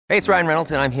Hey, it's Ryan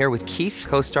Reynolds, and I'm here with Keith,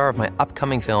 co-star of my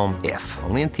upcoming film, If,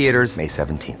 only in theaters May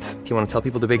 17th. Do you want to tell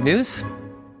people the big news?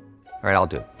 All right, I'll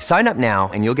do it. Sign up now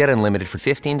and you'll get unlimited for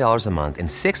 $15 a month and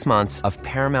 6 months of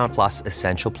Paramount Plus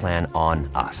Essential Plan on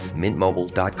us.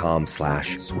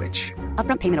 MintMobile.com/switch.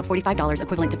 Upfront payment of $45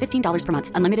 equivalent to $15 per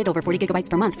month. Unlimited over 40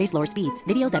 gigabytes per month. Face lower speeds.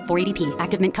 Videos at 480p.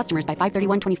 Active Mint customers by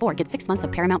 531.24 get 6 months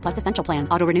of Paramount Plus Essential Plan.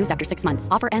 Auto renews after 6 months.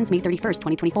 Offer ends May 31st,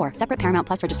 2024. Separate Paramount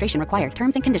Plus registration required.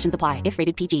 Terms and conditions apply if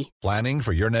rated PG. Planning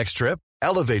for your next trip?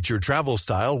 Elevate your travel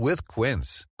style with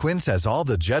Quince. Quince has all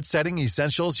the jet-setting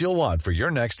essentials you'll want for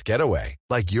your next getaway,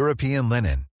 like European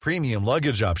linen, premium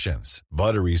luggage options,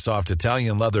 buttery soft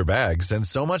Italian leather bags, and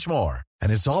so much more.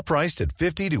 And it's all priced at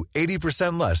 50 to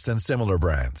 80% less than similar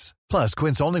brands. Plus,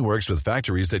 Quince only works with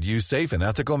factories that use safe and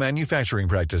ethical manufacturing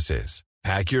practices.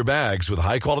 Pack your bags with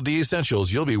high-quality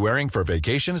essentials you'll be wearing for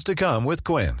vacations to come with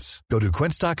Quince. Go to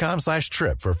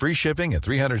quince.com/trip for free shipping and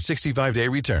 365-day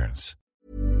returns.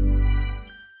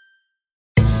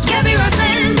 Gabby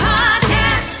Roslin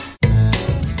Podcast.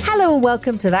 Hello and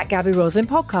welcome to That Gabby Roslin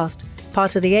Podcast,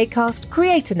 part of the Acast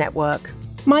Creator Network.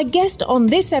 My guest on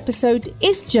this episode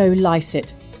is Joe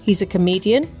Lycett. He's a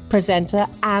comedian, presenter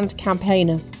and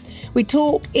campaigner. We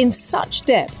talk in such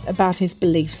depth about his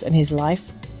beliefs and his life.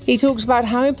 He talks about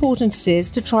how important it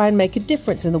is to try and make a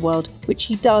difference in the world, which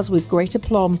he does with great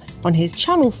aplomb on his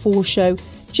Channel 4 show,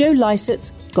 Joe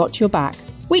Lycett's Got Your Back.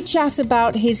 We chat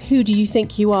about his Who Do You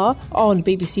Think You Are on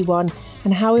BBC One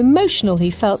and how emotional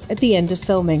he felt at the end of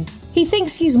filming. He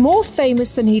thinks he's more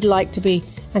famous than he'd like to be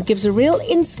and gives a real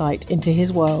insight into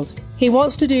his world. He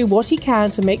wants to do what he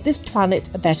can to make this planet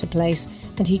a better place,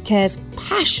 and he cares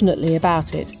passionately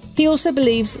about it. He also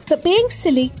believes that being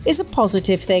silly is a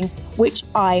positive thing, which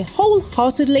I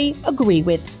wholeheartedly agree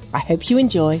with. I hope you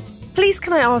enjoy. Please,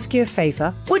 can I ask you a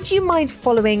favour? Would you mind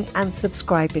following and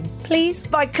subscribing, please?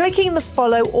 By clicking the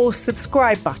follow or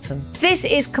subscribe button. This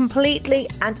is completely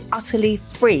and utterly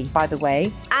free, by the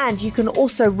way. And you can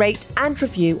also rate and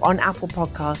review on Apple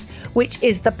Podcasts, which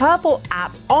is the purple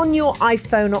app on your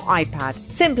iPhone or iPad.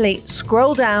 Simply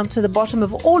scroll down to the bottom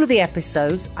of all of the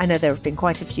episodes. I know there have been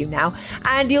quite a few now.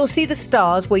 And you'll see the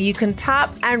stars where you can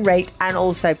tap and rate and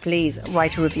also please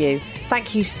write a review.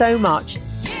 Thank you so much.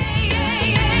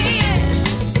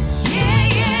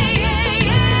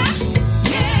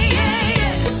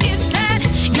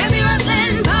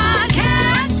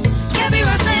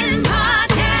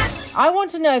 I want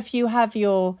to know if you have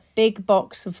your big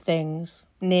box of things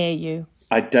near you.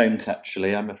 I don't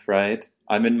actually, I'm afraid.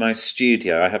 I'm in my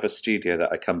studio. I have a studio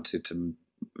that I come to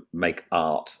make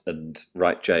art and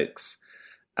write jokes.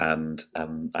 And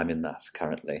I'm in that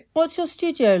currently. What's your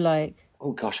studio like?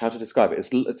 Oh gosh, how to describe it?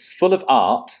 It's full of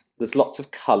art. There's lots of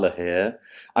colour here.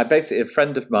 A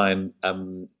friend of mine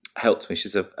helped me.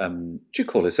 She's an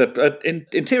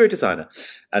interior designer,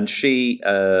 and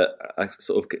I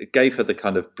sort of gave her the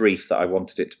kind of brief that I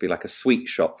wanted it to be like a sweet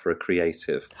shop for a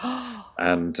creative.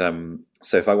 And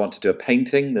so if I want to do a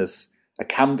painting, there's a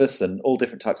canvas and all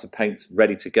different types of paints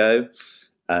ready to go.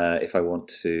 If I want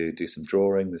to do some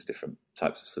drawing, there's different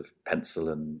types of pencil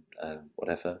and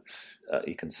whatever.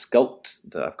 You can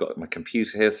sculpt. I've got my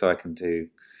computer here, so I can do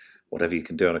whatever you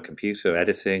can do on a computer,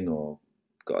 editing, or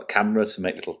got a camera to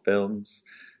make little films.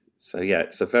 So yeah,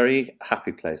 it's a very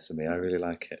happy place for me. I really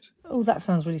like it. Oh, that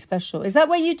sounds really special. Is that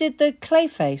where you did the clay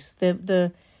face,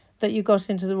 the that you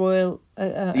got into the Royal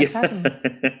Academy?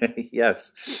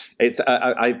 Yes, it's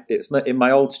in my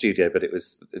old studio, but it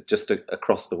was just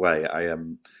across the way.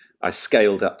 I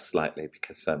scaled up slightly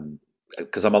because I'm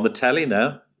on the telly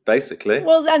now, basically.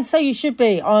 Well, and so you should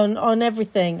be on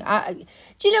everything.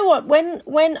 Do you know what?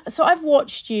 So I've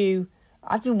watched you.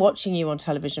 I've been watching you on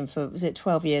television for, was it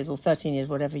 12 years or 13 years,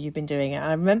 whatever you've been doing it. And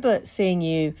I remember seeing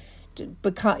you,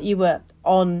 you were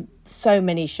on so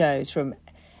many shows, from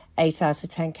 8 Out of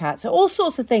 10 Cats, all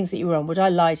sorts of things that you were on. Would I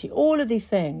Lie to You? All of these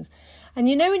things. And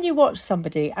you know when you watch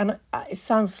somebody, and it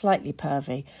sounds slightly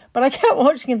pervy, but I kept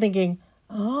watching and thinking,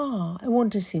 I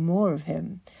want to see more of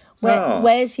him.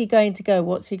 Where's he going to go?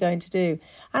 What's he going to do?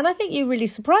 And I think you really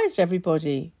surprised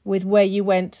everybody with where you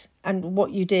went and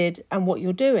what you did and what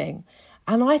you're doing.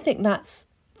 And I think that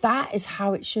is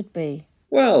how it should be.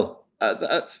 Well,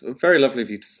 that's very lovely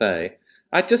of you to say.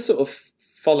 I just sort of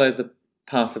follow the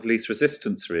path of least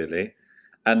resistance, really.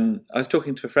 And I was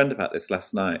talking to a friend about this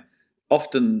last night.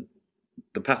 Often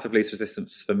the path of least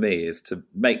resistance for me is to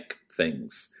make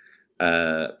things.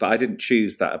 But I didn't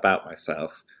choose that about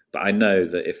myself. But I know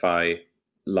that if I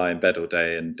lie in bed all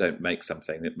day and don't make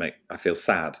something, I feel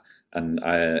sad. And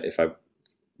if I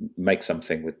make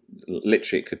something with,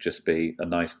 literally it could just be a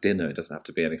nice dinner. It doesn't have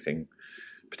to be anything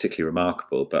particularly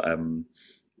remarkable. But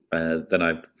then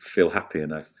I feel happy,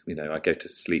 and I go to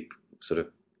sleep sort of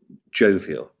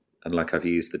jovial and like I've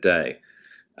used the day.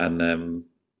 And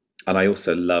I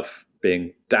also love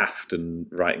being daft and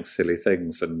writing silly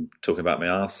things and talking about my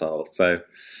arsehole. So,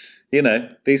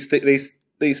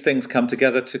 these things come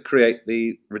together to create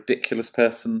the ridiculous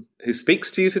person who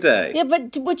speaks to you today. Yeah,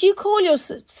 but would you call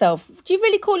yourself... Do you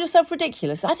really call yourself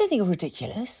ridiculous? I don't think you're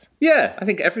ridiculous. Yeah, I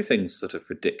think everything's sort of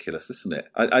ridiculous, isn't it?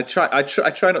 I try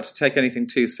not to take anything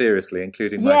too seriously,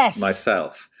 including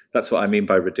myself. That's what I mean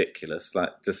by ridiculous, like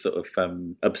just sort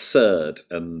of absurd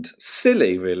and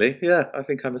silly, really. Yeah, I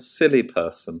think I'm a silly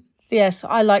person. Yes,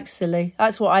 I like silly.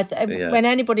 That's what when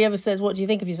anybody ever says, what do you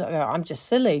think of yourself? I go, I'm just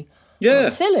silly. Yeah.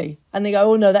 I'm silly. And they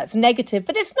go, oh, no, that's negative.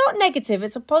 But it's not negative.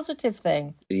 It's a positive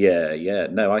thing. Yeah.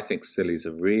 No, I think silly's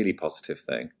a really positive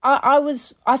thing.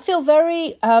 I feel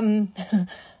very...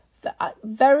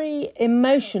 very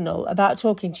emotional about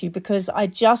talking to you because I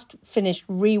just finished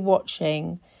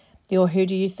rewatching your Who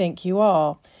Do You Think You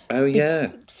Are? Oh,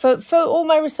 yeah. For all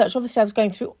my research, obviously I was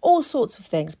going through all sorts of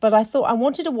things, but I thought I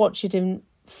wanted to watch it in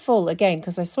full again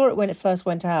because I saw it when it first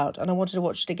went out and I wanted to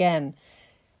watch it again.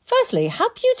 Firstly, how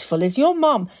beautiful is your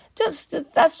mum?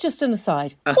 That's just an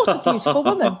aside. What a beautiful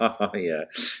woman. Yeah.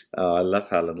 Oh, I love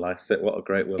Helen Lycett. What a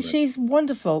great woman. She's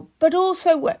wonderful. But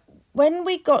also, when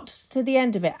we got to the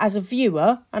end of it, as a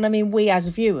viewer, and I mean we as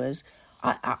viewers,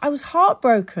 I was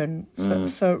heartbroken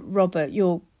for Robert,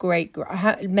 your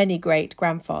many great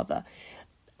grandfather,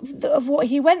 of what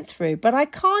he went through. But I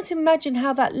can't imagine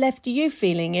how that left you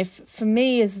feeling if, for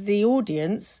me as the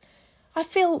audience, I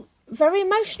feel very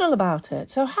emotional about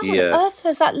it. So how on earth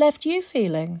has that left you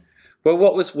feeling? Well,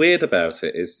 what was weird about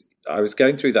it is I was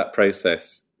going through that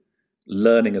process,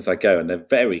 learning as I go, and they're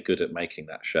very good at making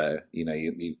that show.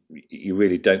 You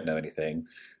really don't know anything,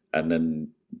 and then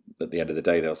at the end of the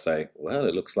day they'll say, well,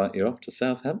 it looks like you're off to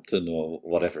Southampton or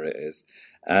whatever it is.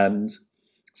 And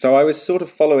so I was sort of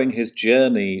following his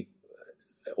journey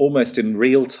almost in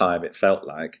real time, it felt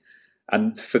like,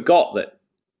 and forgot that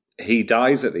he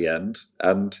dies at the end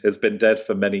and has been dead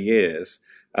for many years.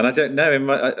 And I don't know, in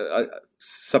my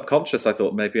subconscious, I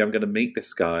thought maybe I'm going to meet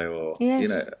this guy, or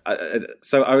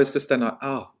so I was just then like,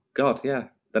 oh God, yeah.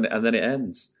 And then it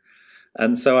ends,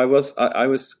 and so I was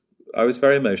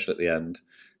very emotional at the end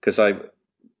because I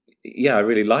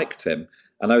really liked him,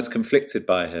 and I was conflicted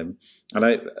by him, and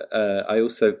I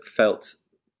also felt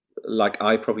like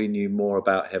I probably knew more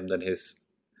about him than his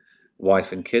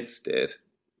wife and kids did.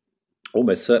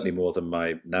 Almost certainly more than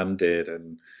my nan did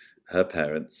and her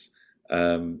parents,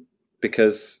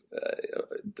 because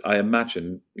I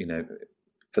imagine,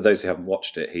 for those who haven't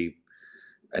watched it, he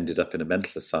ended up in a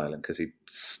mental asylum because he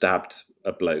stabbed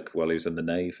a bloke while he was in the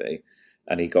Navy,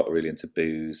 and he got really into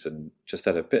booze and just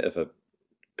had a bit of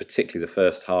particularly the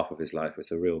first half of his life was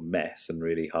a real mess and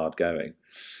really hard going,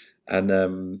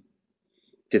 and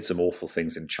did some awful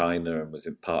things in China and was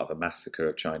in part of a massacre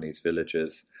of Chinese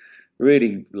villagers.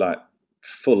 Really like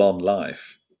full on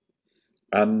life.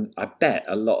 And I bet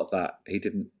a lot of that he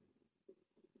didn't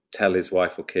tell his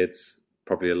wife or kids.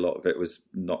 Probably a lot of it was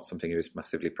not something he was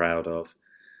massively proud of.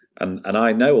 And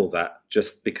I know all that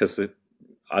just because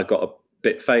I got a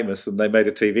bit famous and they made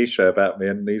a TV show about me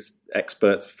and these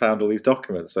experts found all these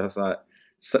documents. So I was like,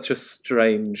 such a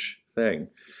strange thing.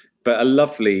 But a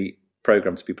lovely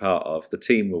programme to be part of. The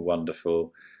team were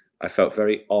wonderful. I felt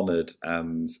very honoured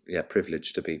and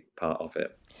privileged to be part of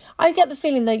it. I get the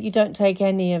feeling that you don't take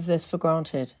any of this for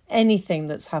granted. Anything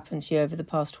that's happened to you over the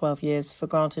past 12 years for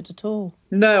granted at all.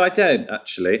 No, I don't,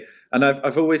 actually. And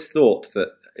I've always thought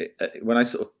that when I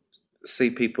sort of see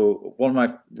people, one of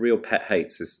my real pet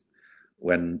hates is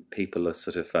when people are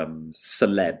sort of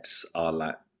celebs are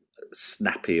like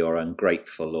snappy or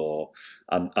ungrateful or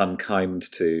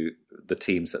unkind to the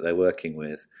teams that they're working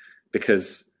with.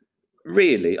 Because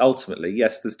really, ultimately,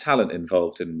 yes, there's talent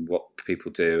involved in what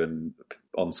people do and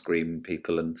on-screen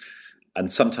people,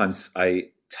 and sometimes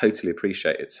I totally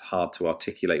appreciate it's hard to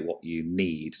articulate what you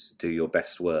need to do your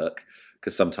best work,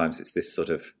 because sometimes it's this sort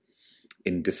of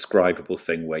indescribable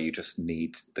thing where you just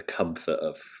need the comfort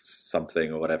of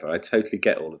something or whatever. I totally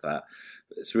get all of that.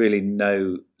 But it's really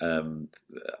no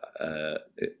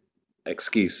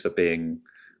excuse for being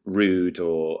rude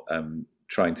or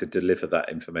trying to deliver that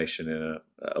information in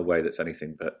a way that's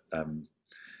anything but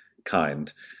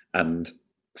kind. And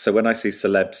so when I see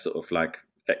celebs sort of like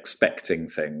expecting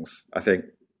things, I think,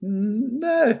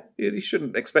 no, you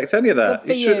shouldn't expect any of that.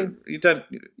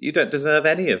 You don't deserve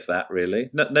any of that, really.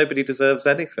 Nobody deserves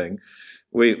anything.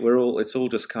 It's all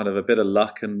just kind of a bit of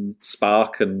luck and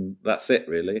spark, and that's it,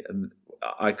 really. And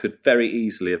I could very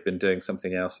easily have been doing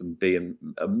something else and be in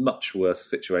a much worse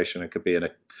situation. I could be in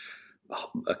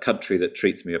a country that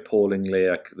treats me appallingly.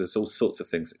 There's all sorts of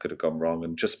things that could have gone wrong,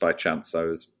 and just by chance I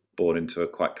was born into a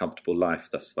quite comfortable life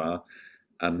thus far.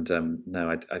 And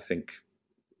no, I think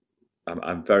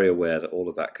I'm very aware that all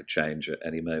of that could change at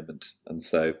any moment. And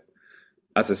so,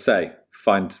 as I say,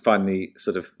 find the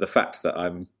sort of the fact that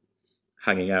I'm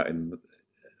hanging out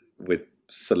with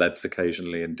celebs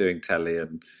occasionally and doing telly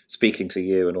and speaking to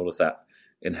you and all of that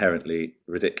inherently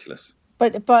ridiculous.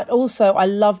 But also, I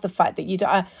love the fact that you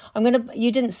don't.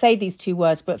 You didn't say these two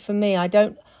words, but for me, I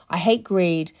hate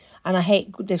greed and I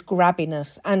hate this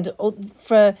grabbiness. And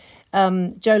for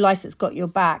Joe Lycett's Got Your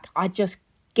Back, I just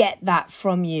get that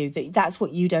from you. That's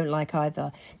what you don't like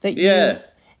either.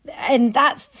 And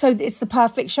so it's the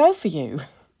perfect show for you.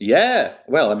 Yeah.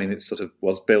 Well, I mean, it sort of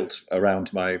was built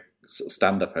around my sort of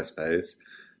stand-up, I suppose.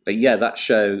 But yeah, that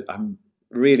show, I'm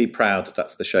really proud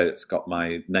that's the show that's got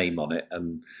my name on it,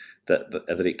 and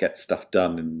that it gets stuff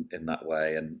done in that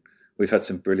way. And we've had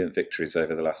some brilliant victories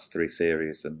over the last 3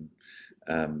 series. And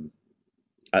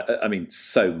I mean,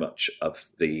 so much of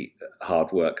the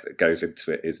hard work that goes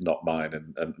into it is not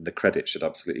mine, and the credit should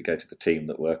absolutely go to the team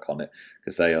that work on it,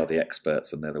 because they are the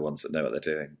experts and they're the ones that know what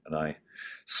they're doing. And I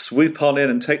swoop on in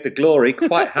and take the glory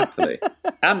quite happily.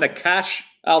 And the cash,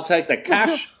 I'll take the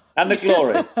cash and the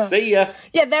glory. See ya.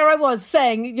 Yeah, there I was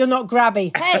saying you're not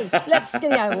grabby. Hey, let's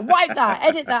wipe that,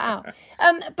 edit that out.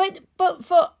 But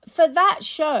for that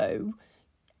show,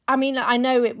 I mean, I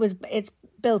know it's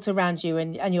built around you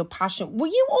and your passion. Were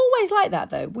you always like that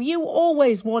though? Were you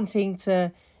always wanting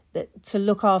to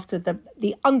look after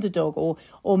the underdog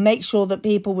or make sure that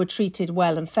people were treated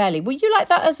well and fairly? Were you like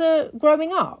that as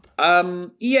growing up?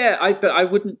 Yeah, but I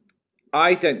wouldn't.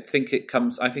 I don't think it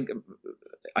comes. I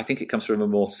think it comes from a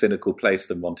more cynical place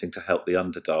than wanting to help the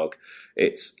underdog.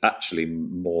 It's actually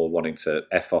more wanting to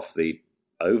F off the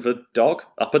overdog,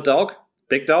 upper dog,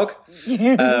 big dog.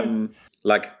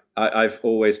 Like I've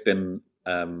always been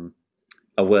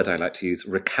a word I like to use,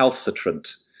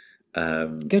 recalcitrant.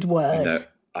 Good word.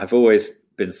 I've always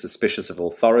been suspicious of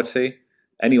authority.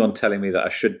 Anyone telling me that I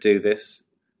should do this,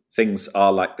 things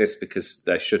are like this because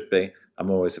they should be, I'm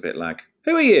always a bit like,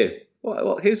 who are you?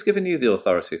 Who's given you the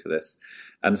authority for this?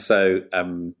 And so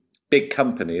big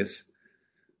companies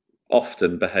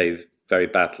often behave very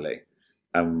badly,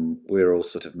 and we're all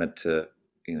sort of meant to,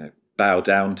 bow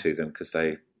down to them because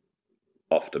they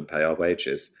often pay our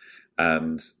wages.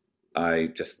 And I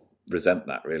just resent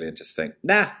that, really, and just think,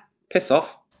 nah, piss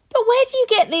off. But where do you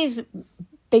get these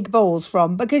big balls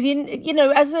from? Because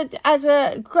as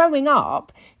a growing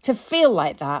up, to feel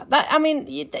like that I mean,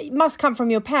 it must come from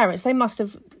your parents. They must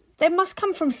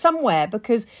come from somewhere,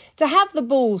 because to have the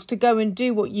balls to go and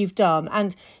do what you've done,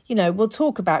 and we'll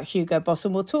talk about Hugo Boss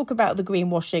and we'll talk about the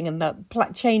greenwashing and the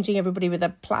changing everybody with a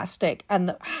plastic,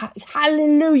 and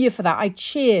hallelujah for that. I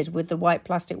cheered with the white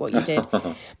plastic what you did.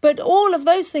 But all of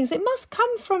those things, it must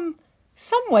come from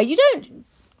somewhere.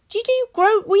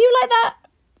 Were you like that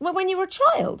when you were a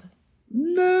child?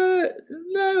 No,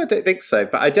 I don't think so.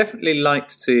 But I definitely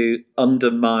liked to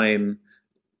undermine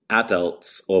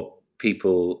adults or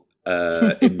people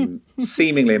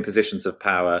seemingly in positions of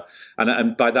power,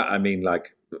 and by that I mean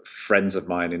like friends of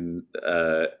mine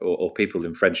or people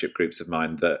in friendship groups of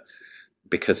mine that,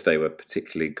 because they were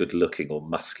particularly good looking or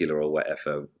muscular or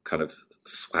whatever, kind of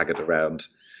swaggered around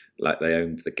like they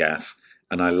owned the gaff.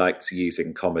 And I liked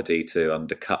using comedy to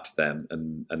undercut them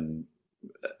and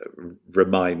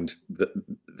remind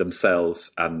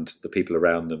themselves and the people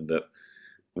around them that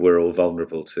we're all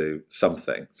vulnerable to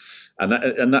something.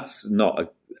 And that's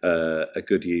not a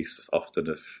good use often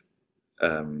of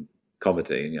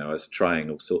comedy. I was trying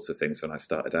all sorts of things when I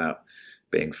started out,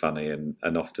 being funny, and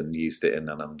often used it in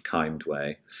an unkind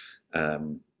way,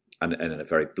 and in a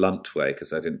very blunt way,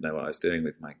 because I didn't know what I was doing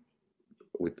with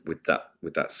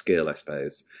that skill, I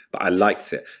suppose. But I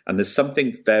liked it, and there's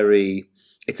something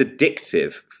it's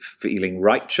addictive, feeling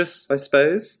righteous, I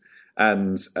suppose,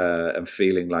 and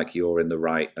feeling like you're in the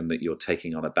right and that you're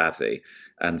taking on a baddie.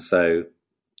 And so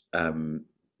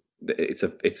it's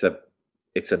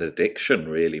an addiction,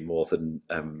 really, more than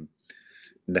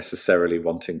necessarily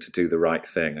wanting to do the right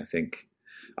thing. I think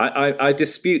I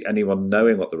dispute anyone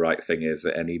knowing what the right thing is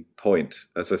at any point.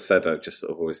 As I've said, I just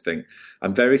sort of always think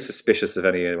I'm very suspicious of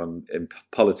anyone in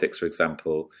politics, for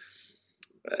example,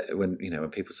 when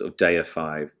people sort of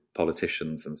deify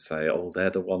politicians and say, oh, they're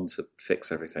the ones that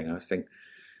fix everything. I always think,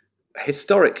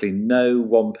 historically, no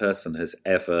one person has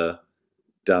ever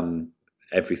done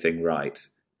everything right,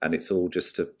 and it's all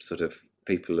just a sort of,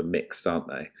 people are mixed, aren't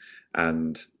they?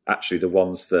 And actually the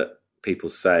ones that people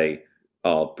say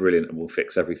are brilliant and will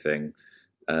fix everything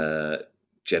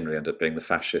generally end up being the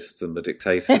fascists and the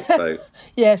dictators. So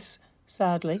yes,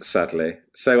 sadly.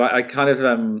 So I kind of,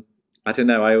 I don't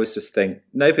know, I always just think,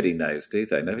 nobody knows, do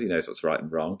they? Nobody knows what's right and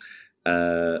wrong.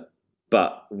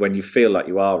 But when you feel like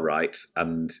you are right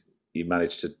and you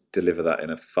manage to deliver that in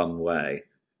a fun way,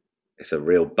 it's a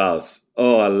real buzz.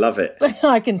 Oh, I love it.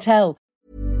 I can tell.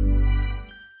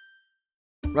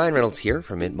 Ryan Reynolds here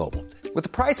from Mint Mobile. With the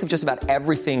price of just about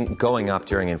everything going up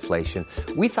during inflation,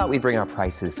 we thought we'd bring our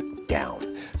prices down.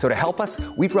 So to help us,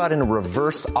 we brought in a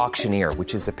reverse auctioneer,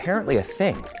 which is apparently a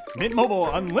thing. Mint Mobile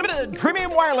Unlimited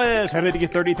Premium Wireless. How to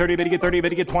get 30, 30, bit to get 30, bit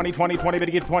to get 20, 20, 20, bit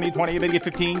to get 20, 20, bit to get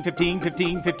 15, 15,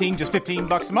 15, 15, just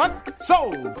 $15 a month?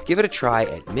 Sold! Give it a try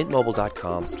at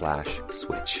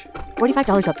mintmobile.com/switch.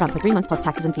 $45 up front for 3 months plus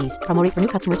taxes and fees. Promo rate for new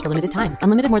customers for limited time.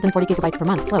 Unlimited more than 40 gigabytes per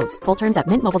month. Slows full terms at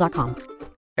mintmobile.com.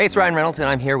 Hey, it's Ryan Reynolds, and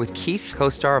I'm here with Keith,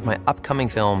 co-star of my upcoming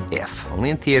film, If,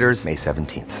 only in theaters May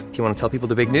 17th. Do you want to tell people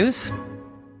the big news?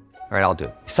 All right, I'll do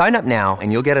it. Sign up now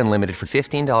and you'll get unlimited for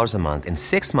 $15 a month and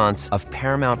 6 months of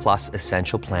Paramount Plus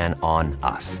Essential Plan on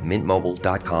us.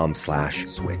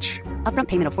 Mintmobile.com/switch. Upfront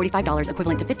payment of $45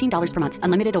 equivalent to $15 per month.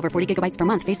 Unlimited over 40 gigabytes per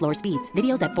month. Face lower speeds.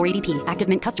 Videos at 480p. Active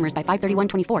Mint customers by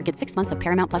 531.24 get 6 months of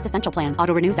Paramount Plus Essential Plan.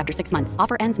 Auto renews after 6 months.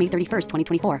 Offer ends May 31st,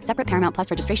 2024. Separate Paramount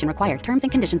Plus registration required. Terms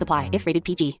and conditions apply if rated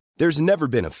PG. There's never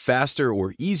been a faster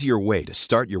or easier way to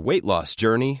start your weight loss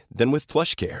journey than with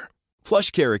PlushCare.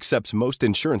 PlushCare accepts most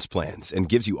insurance plans and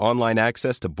gives you online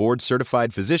access to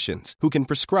board-certified physicians who can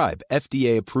prescribe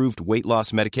FDA-approved weight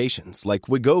loss medications like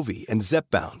Wegovy and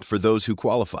Zepbound for those who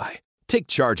qualify. Take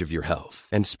charge of your health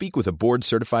and speak with a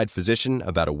board-certified physician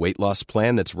about a weight loss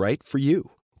plan that's right for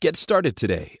you. Get started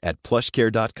today at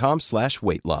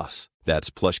plushcare.com/weight loss.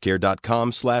 That's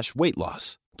plushcare.com/weight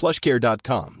loss.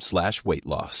 plushcare.com/weight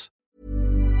loss.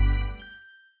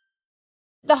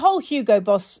 The whole Hugo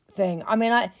Boss thing, I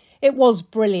mean, it was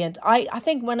brilliant. I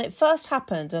think when it first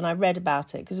happened and I read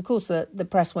about it, because of course the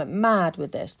press went mad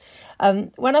with this.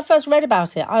 When I first read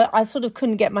about it, I sort of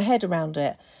couldn't get my head around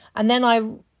it. And then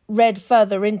I read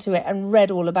further into it and read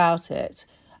all about it.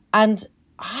 And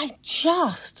I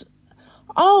just,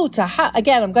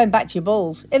 again, I'm going back to your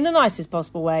balls in the nicest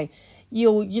possible way.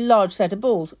 Your large set of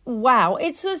balls. Wow.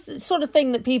 It's the sort of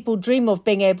thing that people dream of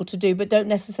being able to do, but don't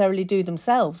necessarily do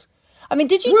themselves. I mean,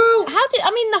 it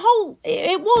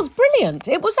was brilliant.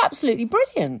 It was absolutely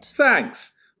brilliant.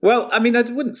 Thanks. Well, I mean, I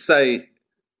wouldn't say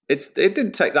it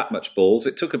didn't take that much balls.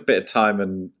 It took a bit of time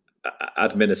and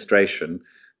administration.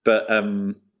 But,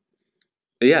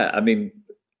 yeah, I mean,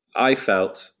 I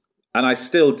felt, and I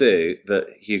still do,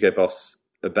 that Hugo Boss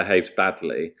behaved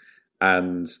badly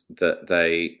and that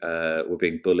they were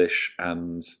being bullish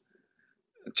and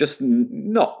just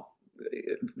not...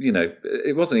 You know,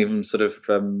 it wasn't even sort of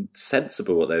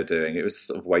sensible what they were doing. It was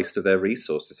sort of waste of their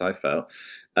resources, I felt.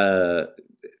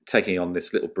 Taking on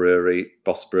this little brewery,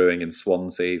 Boss Brewing in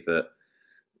Swansea, that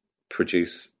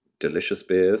produce delicious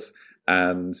beers,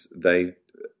 and they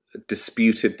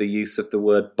disputed the use of the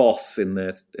word boss in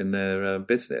their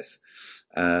business.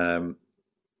 And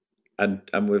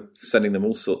we're sending them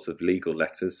all sorts of legal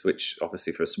letters, which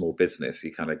obviously for a small business,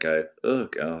 you kind of go, oh,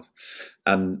 God.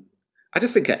 And I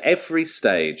just think at every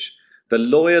stage, the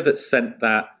lawyer that sent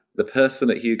that, the person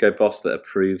at Hugo Boss that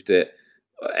approved it,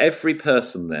 every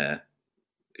person there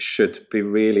should be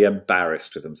really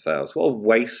embarrassed with themselves. What a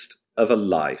waste of a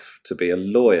life to be a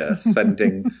lawyer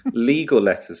sending legal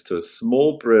letters to a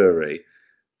small brewery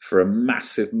for a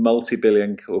massive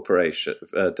multi-billion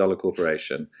dollar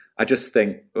corporation. I just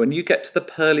think when you get to the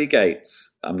pearly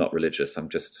gates, I'm not religious, I'm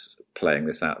just playing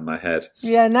this out in my head.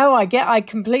 Yeah, no, I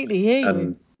completely hear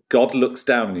you. God looks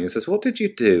down on you and says, what did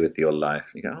you do with your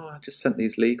life? And you go, I just sent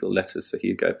these legal letters for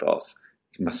Hugo Boss.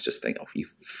 You must just think, you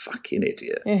fucking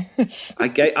idiot. Yes. I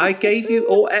gave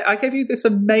you this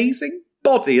amazing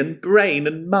body and brain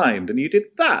and mind, and you did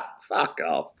that. Fuck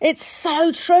off. It's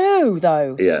so true,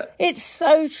 though. Yeah. It's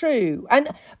so true.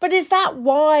 But is that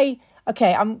why...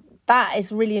 Okay, that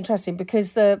is really interesting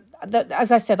because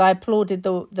as I said, I applauded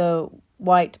the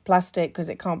white plastic because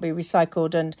it can't be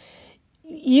recycled, and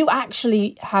you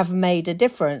actually have made a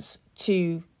difference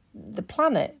to the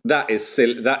planet. That is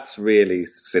silly. That's really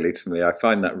silly to me. I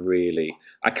find that really...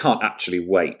 I can't actually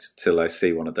wait till I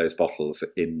see one of those bottles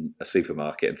in a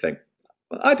supermarket and think,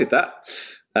 well, I did that.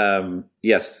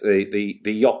 Yes, the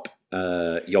Yop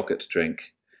yogurt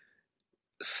drink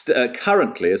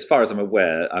currently, as far as I'm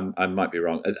aware, I might be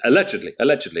wrong,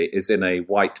 allegedly is in a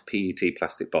white PET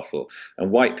plastic bottle.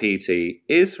 And white PET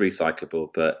is recyclable,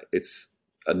 but it's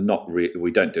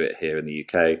we don't do it here in the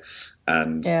UK,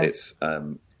 and it's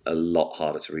a lot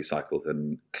harder to recycle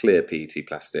than clear PET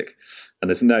plastic. And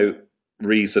there's no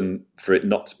reason for it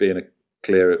not to be in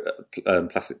clear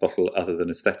plastic bottle other than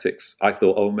aesthetics. I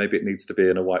thought, oh, maybe it needs to be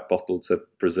in a white bottle to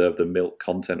preserve the milk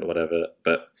content or whatever,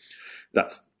 but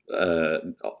that's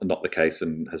not the case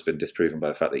and has been disproven by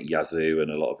the fact that Yazoo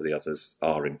and a lot of the others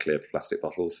are in clear plastic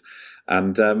bottles.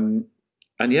 And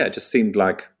yeah, it just seemed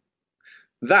like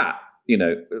that,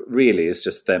 really is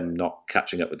just them not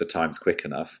catching up with the times quick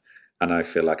enough. And I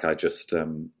feel like I just,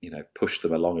 pushed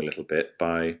them along a little bit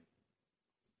by,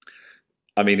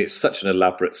 I mean, it's such an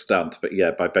elaborate stunt, but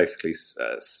yeah, by basically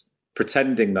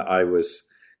pretending that I was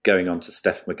going on to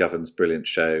Steph McGovern's brilliant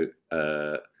show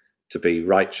to be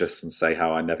righteous and say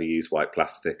how I never use white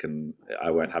plastic and I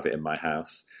won't have it in my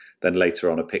house. Then later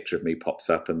on, a picture of me pops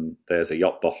up and there's a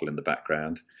yacht bottle in the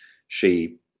background.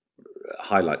 She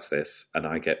highlights this and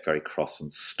I get very cross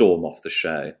and storm off the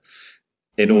show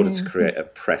in order to create a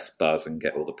press buzz and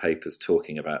get all the papers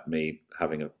talking about me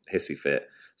having a hissy fit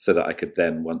so that I could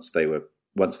then, once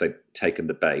they'd taken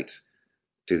the bait,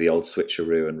 do the old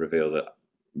switcheroo and reveal that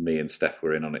me and Steph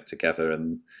were in on it together,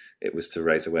 and it was to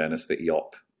raise awareness that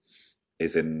Yop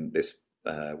is in this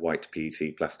white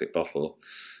PET plastic bottle.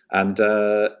 And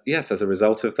yes, as a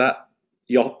result of that,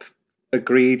 Yop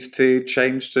agreed to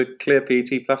change to clear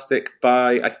PET plastic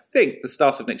by, I think, the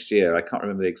start of next year. I can't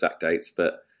remember the exact dates,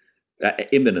 but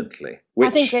imminently. Which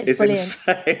I think it's brilliant.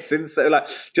 Insane. It's insane. Like,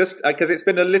 just because it's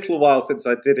been a little while since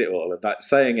I did it all, and like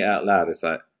saying it out loud, it's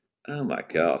like, oh my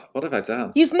God, what have I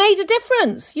done? You've made a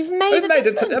difference. I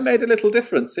made a little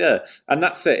difference, yeah. And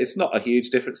that's it. It's not a huge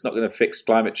difference. It's not going to fix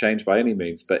climate change by any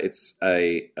means, but it's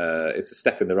a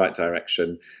step in the right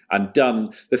direction and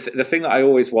done. The thing that I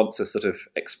always want to sort of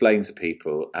explain to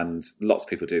people, and lots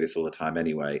of people do this all the time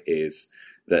anyway, is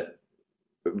that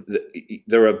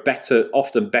there are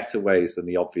often better ways than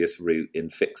the obvious route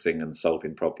in fixing and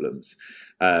solving problems.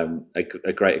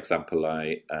 A great example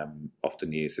I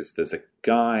often use is there's a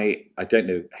guy, I don't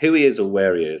know who he is or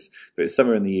where he is, but it's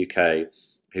somewhere in the UK,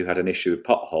 who had an issue with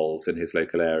potholes in his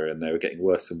local area and they were getting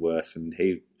worse and worse, and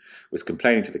he was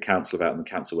complaining to the council about them, and the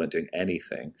council weren't doing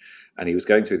anything. And he was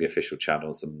going through the official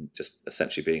channels and just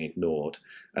essentially being ignored.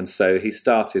 And so he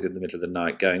started in the middle of the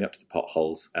night going up to the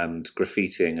potholes and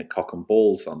graffitiing a cock and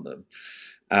balls on them.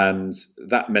 And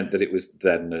that meant that it was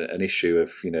then an issue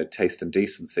of, taste and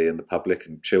decency in the public,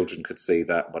 and children could see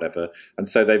that, whatever. And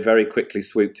so they very quickly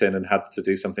swooped in and had to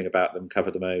do something about them,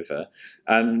 cover them over.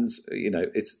 And,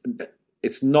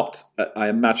 it's not, I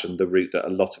imagine, the route that a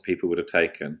lot of people would have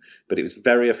taken, but it was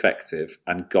very effective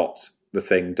and got the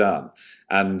thing done.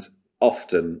 And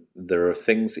often there are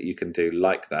things that you can do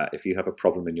like that if you have a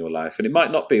problem in your life. And it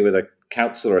might not be with a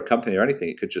council or a company or anything.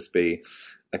 It could just be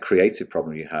a creative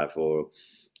problem you have, or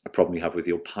a problem you have with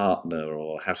your partner,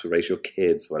 or how to raise your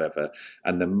kids, whatever.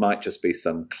 And there might just be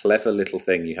some clever little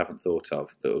thing you haven't thought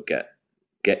of that will get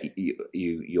you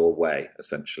your way,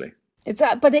 essentially.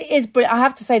 But it is. But I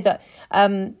have to say that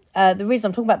the reason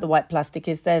I'm talking about the white plastic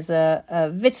is there's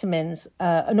a vitamins,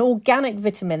 an organic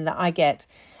vitamin that I get,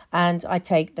 and I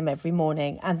take them every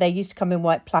morning. And they used to come in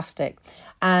white plastic,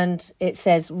 and it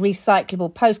says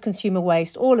recyclable, post-consumer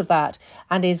waste, all of that,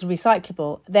 and is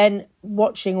recyclable. Then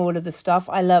watching all of the stuff,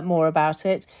 I learnt more about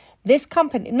it. This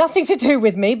company, nothing to do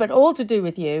with me, but all to do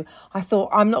with you. I thought,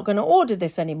 I'm not going to order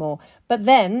this anymore. But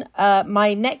then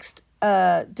my next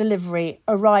delivery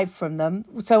arrived from them.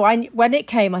 So when it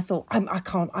came, I thought,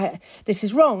 this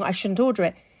is wrong. I shouldn't order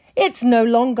it. It's no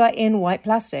longer in white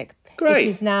plastic. Great. It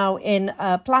is now in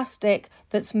plastic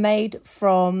that's made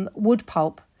from wood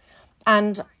pulp.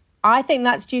 And I think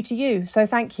that's due to you. So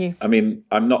thank you. I mean,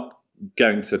 I'm not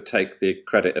going to take the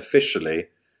credit officially,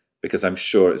 because I'm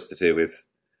sure it's to do with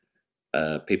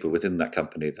people within that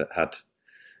company that had,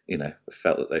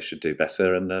 felt that they should do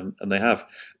better, and they have.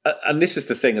 And this is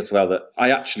the thing as well, that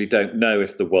I actually don't know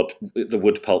if the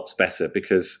wood pulp's better,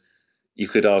 because you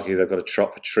could argue they've got to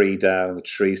chop a tree down, and the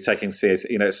tree's taking CO2.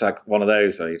 It's like one of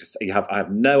those where I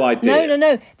have no idea.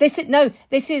 No. This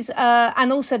is,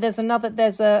 and also there's a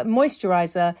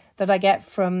moisturizer that I get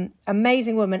from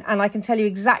Amazing Woman, and I can tell you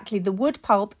exactly, the wood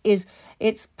pulp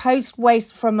it's post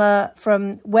waste from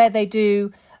where they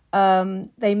do.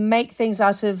 They make things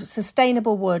out of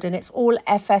sustainable wood, and it's all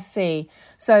FSC.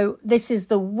 So this is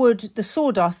the wood, the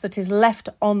sawdust that is left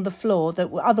on the floor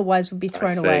that otherwise would be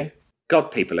thrown away. God,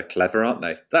 people are clever, aren't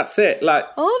they? That's it. Like,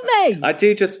 aren't they? I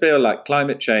do just feel like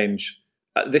climate change.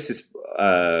 This is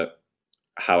how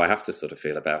I have to sort of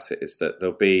feel about it, is that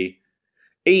there'll be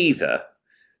either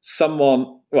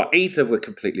we're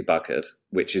completely buggered,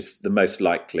 which is the most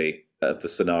likely of the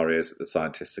scenarios that the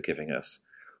scientists are giving us,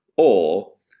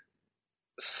 or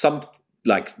some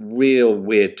like real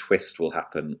weird twist will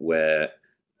happen where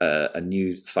a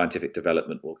new scientific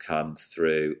development will come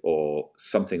through, or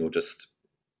something will just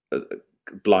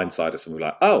blindside us and we're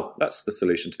like, oh, that's the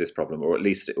solution to this problem, or at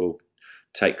least it will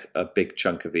take a big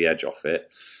chunk of the edge off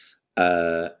it.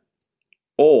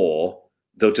 Or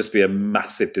there'll just be a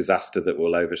massive disaster that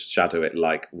will overshadow it,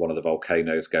 like one of the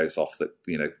volcanoes goes off that,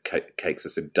 cakes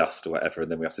us in dust or whatever, and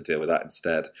then we have to deal with that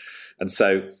instead. And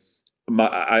so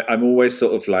I'm always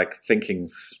sort of like thinking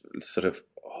sort of,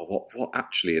 what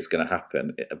actually is going to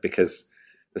happen? Because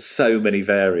there's so many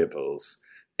variables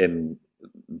in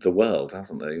the world,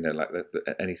 hasn't there? Like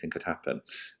anything could happen.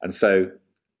 And so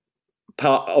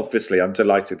obviously I'm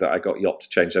delighted that I got Yop to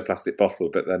change their plastic bottle,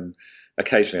 but then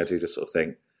occasionally I do just sort of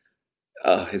think,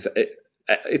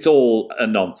 it's all a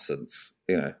nonsense,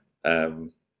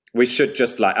 we should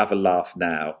just like have a laugh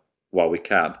now while we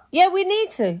can. Yeah, we need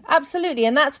to, absolutely.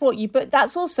 And but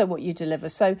that's also what you deliver.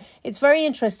 So it's very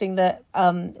interesting that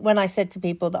when I said to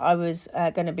people that I was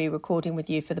going to be recording with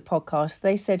you for the podcast,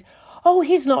 they said, oh,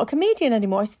 he's not a comedian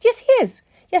anymore. I said, yes, he is.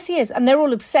 Yes, he is. And they're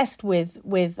all obsessed with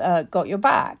Got Your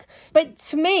Back. But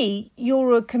to me,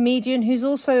 you're a comedian who's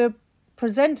also a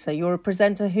presenter. You're a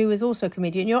presenter who is also a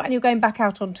comedian. You're going back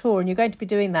out on tour and you're going to be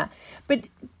doing that. But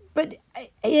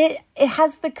it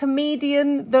has the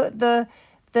comedian, the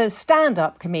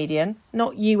stand-up comedian,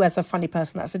 not you as a funny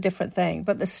person, that's a different thing,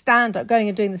 but the stand-up, going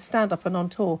and doing the stand-up and on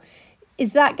tour,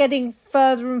 is that getting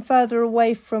further and further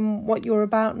away from what you're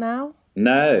about now?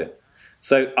 No.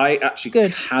 So I actually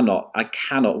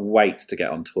cannot wait to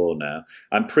get on tour now.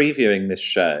 I'm previewing this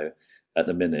show at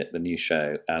the minute, the new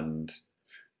show, and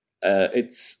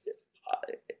it's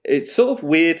sort of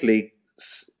weirdly,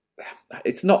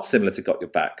 it's not similar to Got Your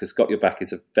Back, because Got Your Back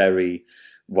is a very,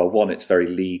 well, one, it's very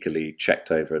legally checked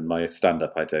over, and my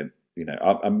stand-up, I don't,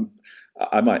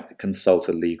 I might consult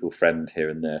a legal friend here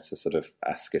and there to sort of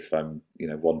ask if I'm,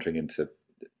 wandering into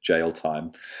jail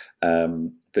time.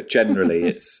 But generally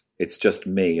it's just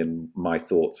me and my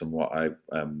thoughts and what I,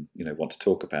 want to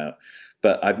talk about.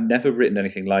 But I've never written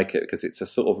anything like it, because it's a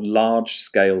sort of large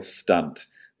scale stunt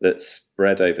that's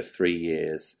spread over 3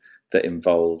 years that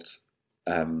involved,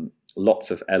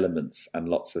 lots of elements and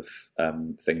lots of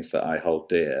things that I hold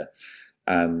dear,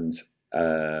 and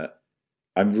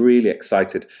I'm really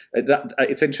excited.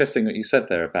 It's interesting what you said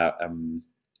there about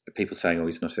people saying, "Oh,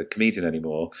 he's not a comedian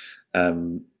anymore,"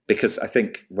 because I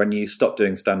think when you stop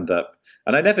doing stand-up,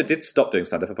 and I never did stop doing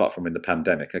stand-up apart from in the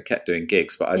pandemic. I kept doing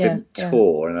gigs, but I didn't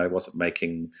tour, and I wasn't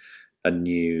making a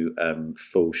new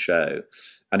full show.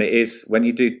 And it is when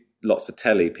you do lots of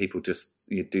telly,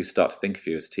 you do start to think of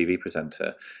you as a TV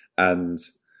presenter. And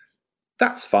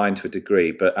that's fine to a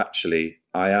degree, but actually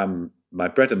I am, my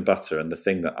bread and butter and the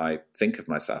thing that I think of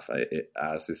myself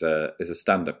as is a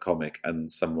stand-up comic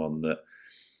and someone that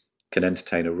can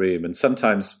entertain a room. And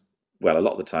sometimes, well, a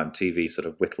lot of the time, TV sort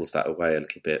of whittles that away a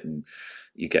little bit, and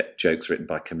you get jokes written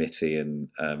by committee. And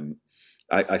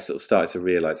I sort of started to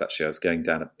realise, actually, I was going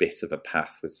down a bit of a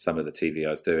path with some of the TV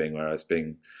I was doing, where I was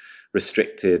being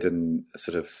restricted and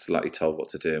sort of slightly told what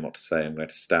to do and what to say and where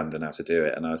to stand and how to do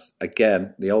it. And I was,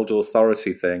 again, the old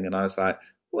authority thing. And I was like,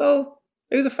 well,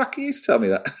 who the fuck are you to tell me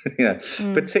that?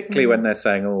 Particularly when they're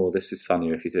saying, oh, this is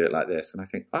funnier if you do it like this. And I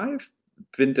think, I've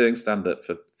been doing stand-up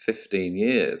for 15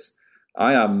 years.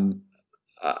 I am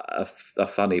a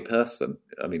funny person.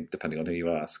 I mean, depending on who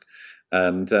you ask.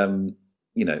 And,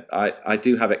 I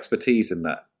do have expertise in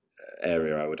that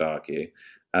area, I would argue.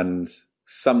 And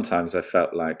sometimes I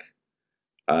felt like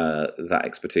that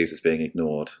expertise was being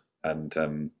ignored,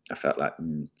 and I felt like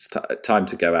it's time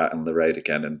to go out on the road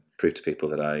again and prove to people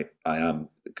that I am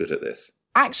good at this.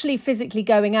 Actually, physically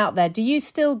going out there, do you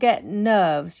still get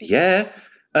nerves? Yeah,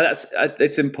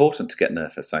 it's important to get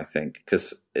nervous, I think,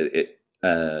 because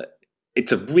I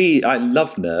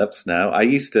love nerves now. I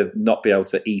used to not be able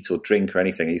to eat or drink or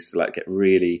anything. I used to get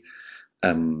really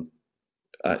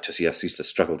used to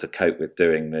struggle to cope with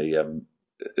doing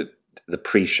the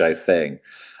pre-show thing.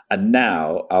 And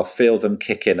now I'll feel them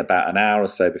kick in about an hour or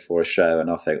so before a show, and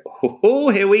I'll think, oh,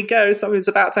 here we go, something's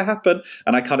about to happen.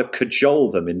 And I kind of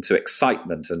cajole them into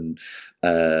excitement and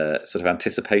sort of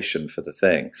anticipation for the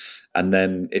thing. And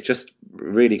then it just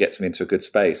really gets me into a good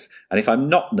space. And if I'm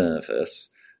not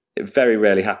nervous, it very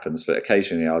rarely happens, but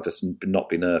occasionally I'll just not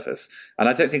be nervous. And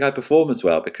I don't think I perform as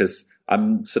well because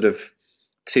I'm sort of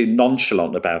too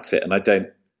nonchalant about it, and I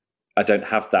don't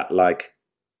have that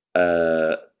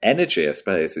energy, I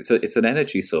suppose. It's an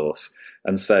energy source.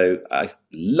 And so I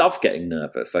love getting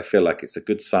nervous. I feel like it's a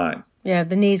good sign. Yeah,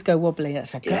 the knees go wobbly.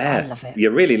 That's good. I love it.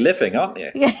 You're really living, aren't you?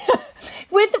 Yeah.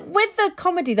 With the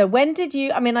comedy, though, when did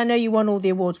you... I mean, I know you won all the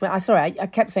awards. I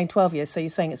kept saying 12 years, so you're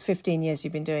saying it's 15 years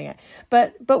you've been doing it.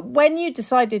 But when you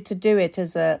decided to do it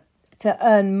to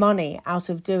earn money out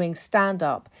of doing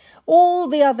stand-up, all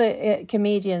the other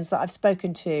comedians that I've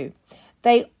spoken to,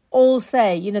 they all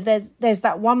say, you know, there's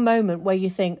that one moment where you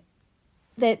think,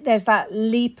 there's that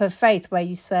leap of faith where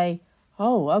you say,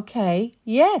 oh, okay,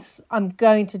 yes, I'm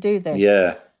going to do this.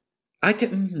 Yeah.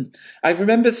 I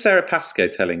remember Sarah Pascoe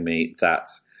telling me that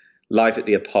Live at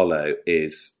the Apollo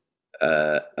is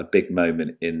a big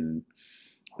moment in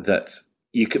that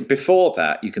you can, before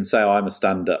that, you can say, oh, I'm a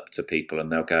stand-up to people,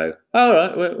 and they'll go, all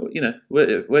right, well, you know,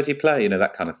 where do you play? You know,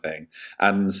 that kind of thing.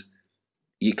 And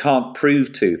you can't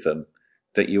prove to them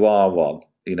that you are one.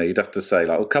 You know, you'd have to say,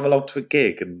 like, oh, come along to a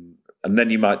gig, and then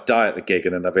you might die at the gig,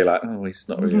 and then they'll be like, oh, he's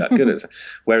not really that good at it.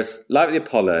 Whereas Live at the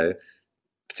Apollo,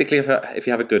 particularly if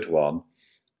you have a good one,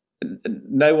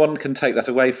 no one can take that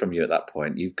away from you at that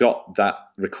point. You've got that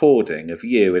recording of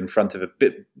you in front of a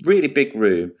really big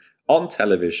room on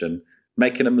television,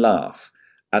 making them laugh.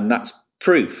 And that's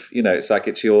proof. You know, it's like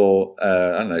it's your,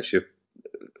 I don't know, it's your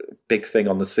big thing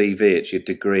on the CV, it's your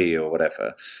degree or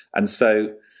whatever. And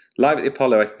so Live at the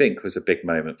Apollo, I think, was a big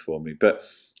moment for me. But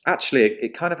actually,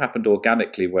 it kind of happened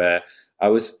organically, where I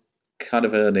was kind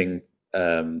of earning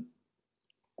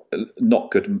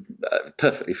not good,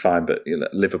 perfectly fine, but you know,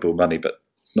 livable money, but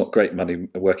not great money,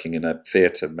 working in a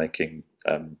theatre, making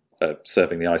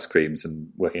serving the ice creams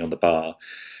and working on the bar.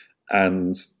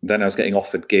 And then I was getting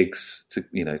offered gigs to,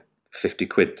 you know, 50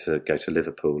 quid to go to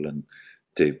Liverpool and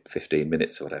do 15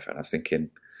 minutes or whatever. And I was thinking,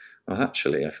 well,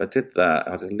 actually, if I did that,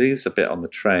 I'd lose a bit on the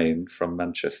train from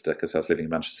Manchester, because I was living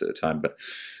in Manchester at the time. But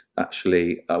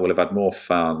actually, I would have had more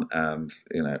fun, and,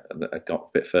 you know, I got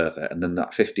a bit further. And then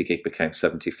that 50 gig became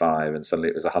 75, and suddenly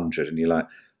it was 100. And you're like,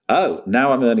 oh,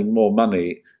 now I'm earning more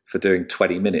money for doing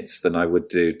 20 minutes than I would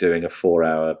do doing a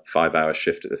 4-hour, 5-hour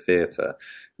shift at the theatre.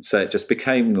 And so it just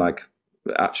became like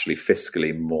actually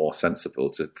fiscally more sensible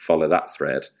to follow that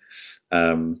thread.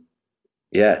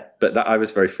 Yeah, but I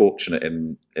was very fortunate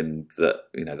in that,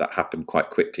 you know, that happened quite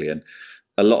quickly. And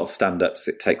a lot of stand-ups,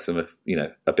 it takes them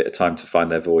a bit of time to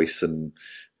find their voice and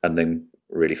then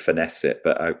really finesse it.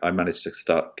 But I managed to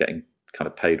start getting kind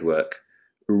of paid work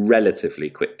relatively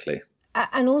quickly.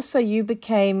 And also, you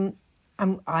became,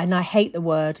 and I hate the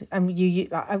word, and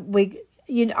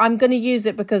I'm going to use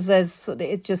it because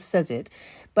it just says it,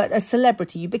 but a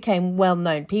celebrity. You became well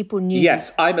known. People knew.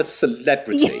 Yes, I'm a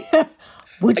celebrity. Yeah.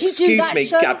 Would you do that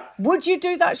show? Gab. Would you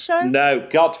do that show? No,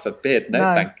 God forbid. No,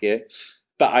 thank you.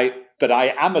 But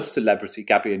I am a celebrity,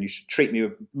 Gabby, and you should treat me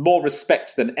with more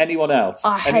respect than anyone else.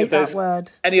 I hate that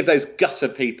word. Any of those gutter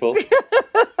people.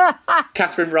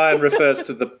 Catherine Ryan refers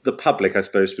to the public, I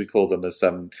suppose we call them, as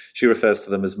she refers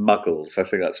to them as muggles. I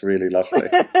think that's really lovely.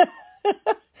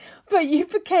 But you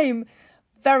became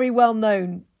very well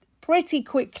known pretty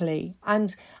quickly,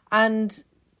 and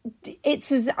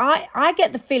it's as I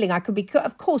get the feeling, I could be,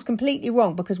 of course, completely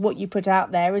wrong, because what you put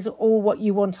out there is all what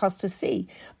you want us to see.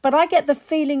 But I get the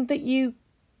feeling that you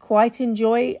quite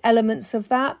enjoy elements of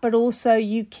that, but also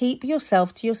you keep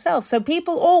yourself to yourself. So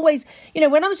people always, you know,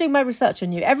 when I was doing my research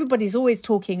on you, everybody's always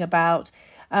talking about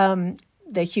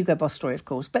the Hugo Boss story, of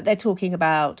course, but they're talking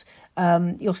about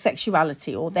your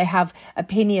sexuality, or they have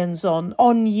opinions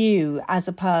on you as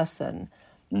a person.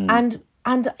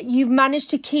 And you've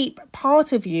managed to keep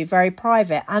part of you very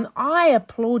private. And I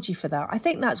applaud you for that. I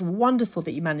think that's wonderful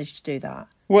that you managed to do that.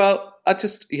 Well, I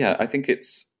think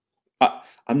it's...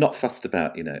 I'm not fussed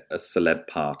about, you know, a celeb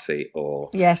party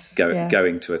or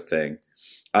going to a thing.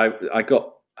 I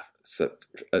got...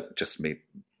 just me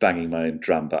banging my own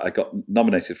drum, but I got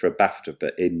nominated for a BAFTA,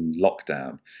 but in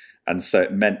lockdown. And so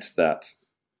it meant that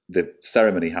the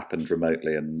ceremony happened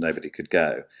remotely and nobody could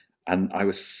go. And I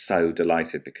was so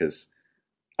delighted, because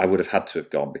I would have had to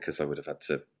have gone, because I would have had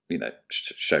to, you know,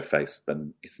 show face.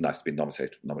 And it's nice to be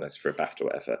nominated for a BAFTA or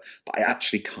whatever. But I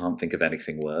actually can't think of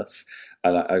anything worse.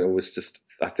 And I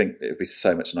think it would be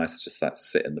so much nicer just to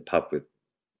sit in the pub with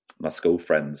my school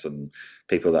friends and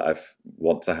people that I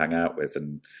want to hang out with,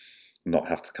 and not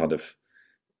have to kind of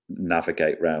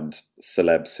navigate around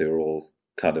celebs who are all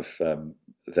kind of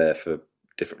there for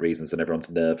different reasons, and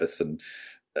everyone's nervous, and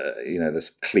you know, there's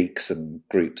cliques and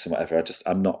groups and whatever.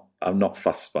 I'm not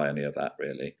fussed by any of that,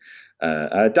 really.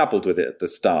 I dabbled with it at the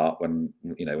start when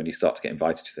you start to get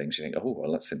invited to things, you think, oh,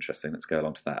 well, that's interesting, let's go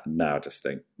along to that. And now I just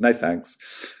think, no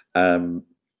thanks. And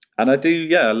I do,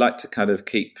 I like to kind of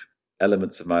keep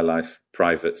elements of my life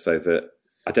private, so that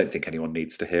I don't think anyone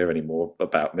needs to hear any more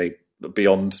about me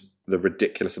beyond the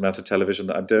ridiculous amount of television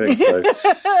that I'm doing. So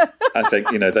I think,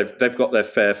 they've got their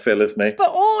fair fill of me. But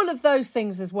all of those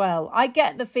things as well. I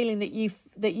get the feeling that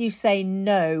you say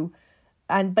no,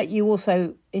 but you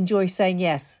also enjoy saying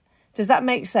yes. Does that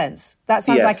make sense? That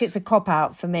sounds like it's a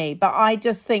cop-out for me. But I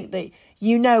just think that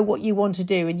you know what you want to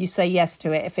do and you say yes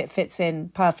to it if it fits in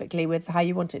perfectly with how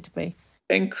you want it to be.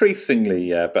 Increasingly,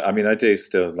 yeah. But I mean, I do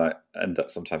still end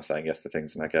up sometimes saying yes to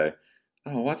things and I go,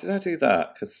 oh, why did I do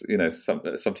that? Because,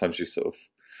 sometimes you sort of...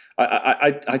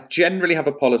 I generally have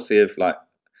a policy of like,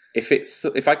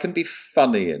 if I can be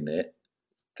funny in it,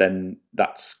 then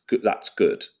that's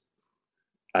good.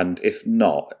 And if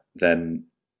not, then...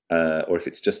 or if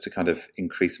it's just to kind of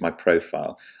increase my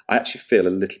profile, I actually feel a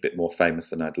little bit more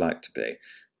famous than I'd like to be.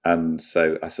 And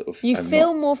so I sort of...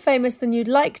 more famous than you'd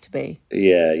like to be?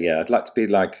 Yeah. I'd like to be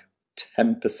like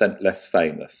 10% less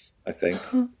famous, I think.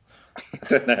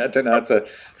 I don't know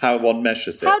how one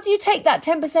measures it. How do you take that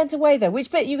 10% away, though?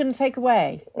 Which bit are you going to take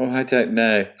away? Oh, I don't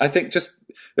know. I think just...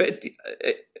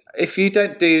 If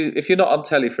you're not on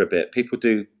telly for a bit, people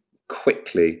do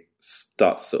quickly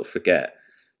start to sort of forget.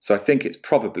 So I think it's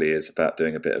probably is about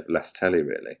doing a bit of less telly,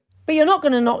 really. But you're not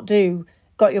going to not do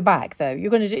Got Your Back, though. You're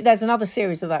going to do. There's another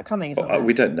series of that coming, isn't there?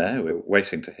 We don't know. We're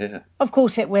waiting to hear. Of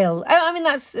course it will. I mean,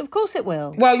 of course it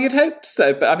will. Well, you'd hope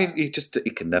so, but I mean, you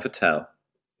can never tell.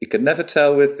 You can never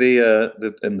tell with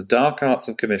in the dark arts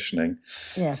of commissioning.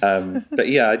 Yes. But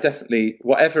yeah, I definitely,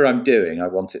 whatever I'm doing, I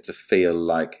want it to feel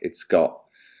like it's got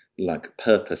like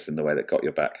purpose in the way that Got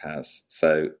Your Back has.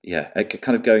 So yeah,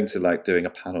 kind of going to like doing a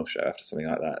panel show after something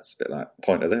like that, it's a bit like,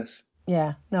 point of this.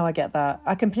 Yeah, no, I get that.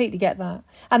 I completely get that.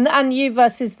 And you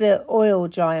versus the oil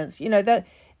giants,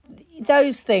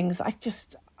 those things,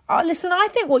 listen, I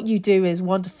think what you do is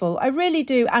wonderful. I really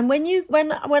do. And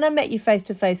when I met you face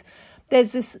to face,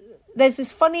 there's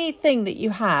this funny thing that you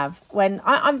have when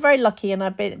I'm very lucky and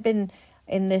I've been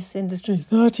in this industry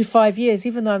 35 years,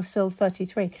 even though I'm still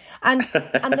 33. And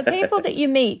the people that you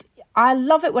meet, I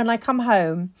love it when I come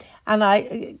home and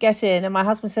I get in and my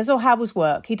husband says, oh, how was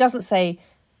work? He doesn't say,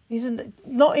 we're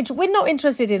not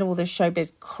interested in all this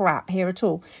showbiz crap here at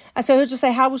all. And so he'll just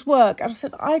say, how was work? And I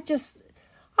said, I've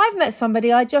met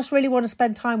somebody I just really want to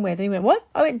spend time with. And he went, what?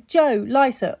 I went, Joe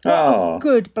Lycett. What a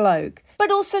good bloke.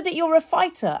 But also that you're a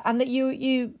fighter and that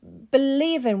you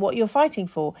believe in what you're fighting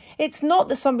for. It's not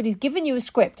that somebody's given you a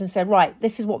script and said, right,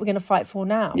 this is what we're going to fight for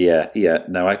now. Yeah.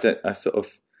 No, I don't. I sort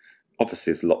of,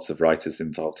 obviously there's lots of writers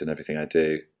involved in everything I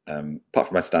do. Apart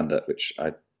from my stand-up, which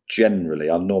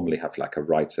I'll normally have like a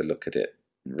writer look at it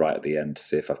right at the end to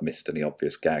see if I've missed any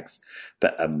obvious gags.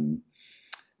 But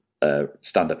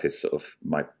stand-up is sort of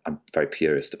I'm very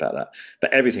purist about that.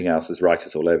 But everything else is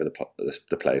writers all over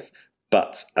the place.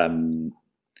 But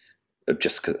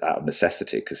just out of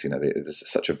necessity, because there's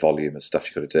such a volume of stuff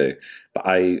you've got to do. But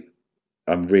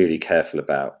I'm really careful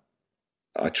about.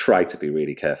 I try to be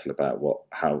really careful about what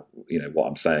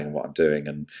I'm saying and what I'm doing,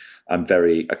 and I'm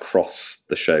very across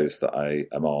the shows that I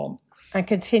am on. And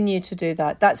continue to do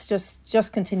that. That's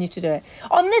just continue to do it.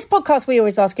 On this podcast, we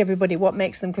always ask everybody what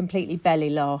makes them completely belly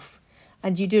laugh.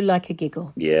 And you do like a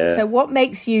giggle. Yeah. So what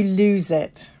makes you lose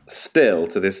it? Still,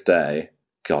 to this day,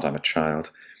 God, I'm a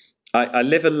child. I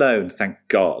live alone, thank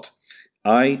God.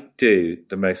 I do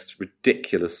the most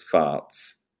ridiculous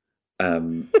farts,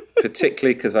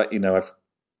 particularly because I've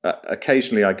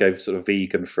occasionally I go sort of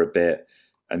vegan for a bit,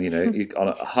 and on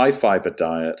a high fiber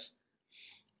diet,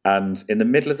 and in the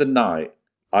middle of the night,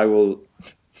 I will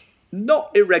not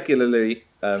irregularly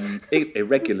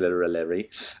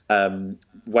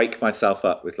wake myself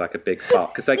up with like a big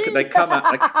fart, because they come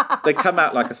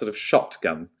out like a sort of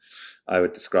shotgun, I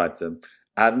would describe them,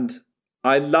 and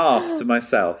I laugh to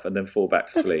myself and then fall back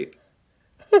to sleep,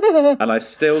 and I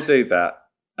still do that,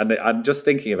 and I'm just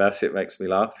thinking about it makes me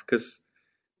laugh because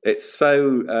it's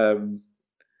so.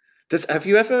 Have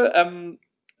you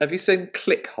seen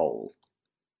Clickhole?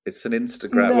 It's an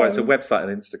Instagram. No. Well, it's a website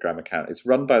and Instagram account. It's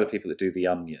run by the people that do The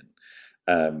Onion.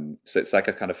 So it's like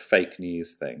a kind of fake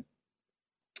news thing.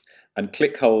 And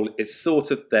Clickhole is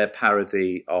sort of their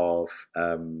parody of,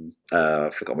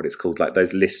 I've forgotten what it's called, like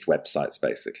those list websites,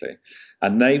 basically.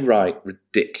 And they write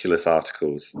ridiculous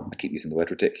articles. I keep using the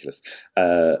word ridiculous.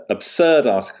 Absurd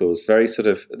articles, very sort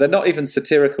of, they're not even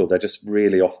satirical, they're just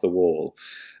really off the wall.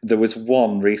 There was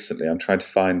one recently, I'm trying to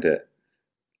find it.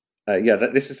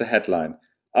 This is the headline.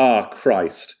 Ah,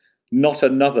 Christ, not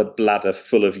another bladder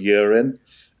full of urine.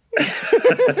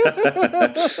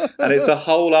 And it's a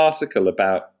whole article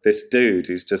about this dude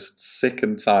who's just sick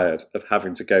and tired of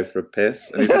having to go for a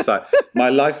piss, and he's just like, my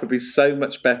life would be so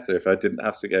much better if I didn't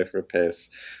have to go for a piss.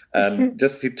 And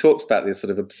just he talks about this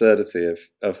sort of absurdity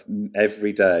of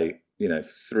every day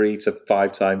 3 to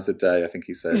 5 times a day, I think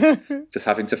he says, just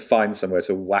having to find somewhere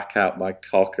to whack out my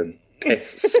cock and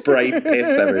spray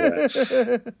piss everywhere.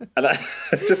 And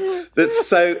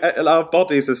our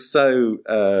bodies are so,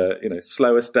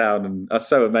 slow us down and are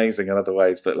so amazing in other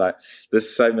ways, but like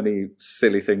there's so many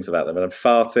silly things about them. And I'm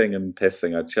farting and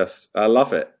pissing. I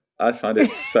love it. I find it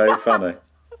so funny.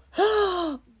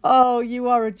 Oh, you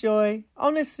are a joy.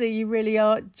 Honestly, you really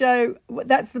are. Joe,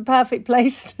 that's the perfect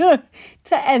place to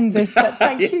end this, but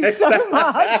thank you so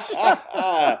much.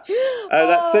 That's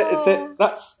it. Is it?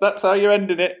 That's how you're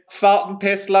ending it. Fart and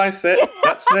piss, lice it.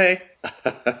 That's me.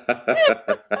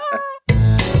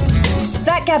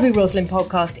 That Gabby Roslin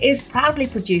podcast is proudly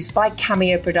produced by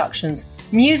Cameo Productions.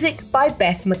 Music by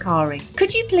Beth Macari.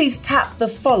 Could you please tap the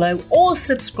follow or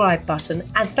subscribe button?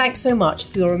 And thanks so much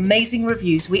for your amazing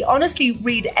reviews. We honestly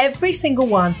read every single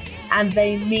one and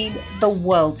they mean the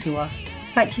world to us.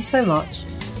 Thank you so much.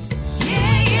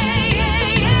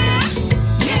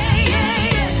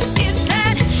 It's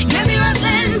that Gabby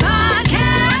Roslin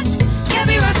podcast.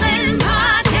 Gabby Roslin podcast.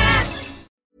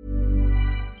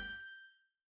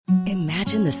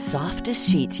 Imagine the softest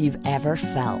sheets you've ever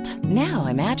felt. Now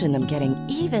imagine them getting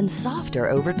even softer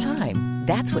over time.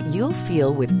 That's what you'll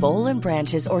feel with Boll &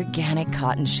 Branch's organic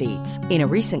cotton sheets. In a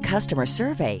recent customer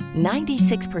survey,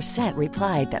 96%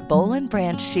 replied that Boll &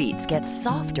 Branch sheets get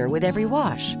softer with every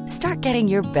wash. Start getting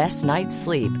your best night's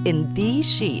sleep in these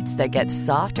sheets that get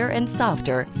softer and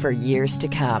softer for years to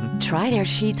come. Try their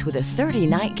sheets with a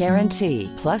 30-night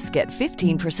guarantee. Plus, get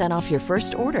 15% off your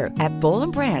first order at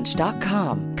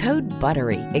bollandbranch.com. Code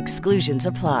BUTTERY. Exclusions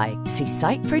apply. See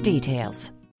site for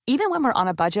details. Even when we're on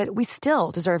a budget, we still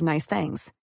deserve nice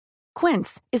things.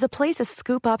 Quince is a place to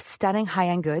scoop up stunning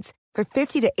high-end goods for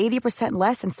 50 to 80%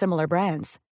 less than similar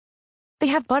brands. They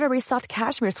have buttery soft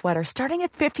cashmere sweaters starting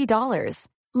at $50,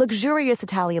 luxurious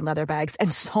Italian leather bags,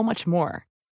 and so much more.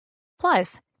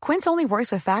 Plus, Quince only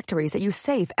works with factories that use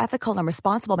safe, ethical, and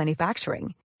responsible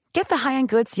manufacturing. Get the high-end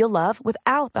goods you'll love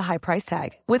without the high price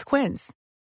tag with Quince.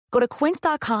 Go to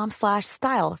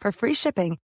quince.com/style for free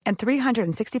shipping and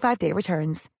 365-day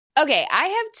returns. Okay, I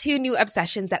have 2 new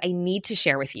obsessions that I need to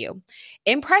share with you.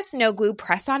 Impress No Glue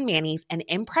Press-On Manis and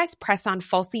Impress Press-On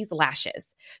Falsies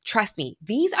Lashes. Trust me,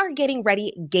 these are getting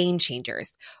ready game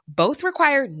changers. Both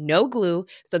require no glue,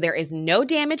 so there is no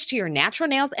damage to your natural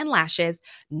nails and lashes,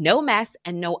 no mess,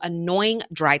 and no annoying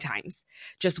dry times.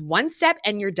 Just one step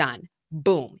and you're done.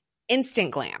 Boom. Instant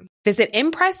glam. Visit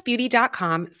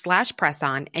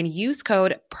impressbeauty.com/presson and use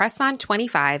code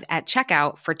PRESSON25 at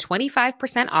checkout for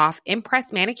 25% off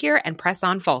Impress Manicure and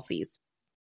Press-On Falsies.